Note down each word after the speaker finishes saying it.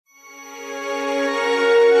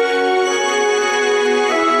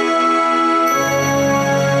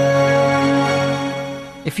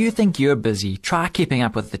If you think you're busy, try keeping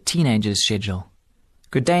up with the teenagers' schedule.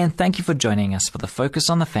 Good day and thank you for joining us for the Focus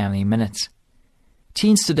on the Family Minute.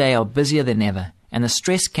 Teens today are busier than ever, and the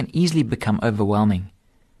stress can easily become overwhelming.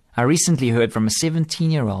 I recently heard from a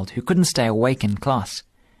 17-year-old who couldn't stay awake in class.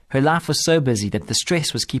 Her life was so busy that the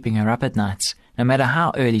stress was keeping her up at nights, no matter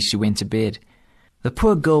how early she went to bed. The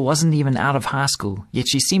poor girl wasn't even out of high school, yet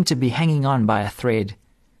she seemed to be hanging on by a thread.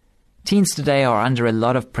 Teens today are under a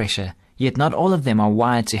lot of pressure, yet not all of them are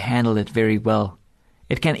wired to handle it very well.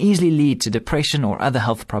 It can easily lead to depression or other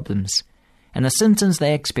health problems, and the symptoms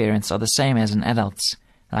they experience are the same as in adults,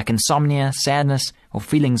 like insomnia, sadness, or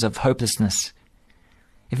feelings of hopelessness.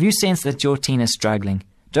 If you sense that your teen is struggling,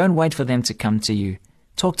 don't wait for them to come to you.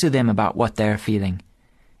 Talk to them about what they are feeling.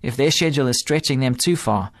 If their schedule is stretching them too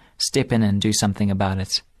far, step in and do something about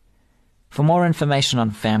it. For more information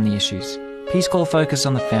on family issues, please call Focus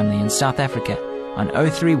on the Family in South Africa on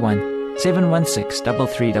 031 716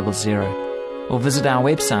 3300 or visit our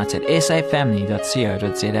website at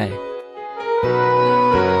safamily.co.za.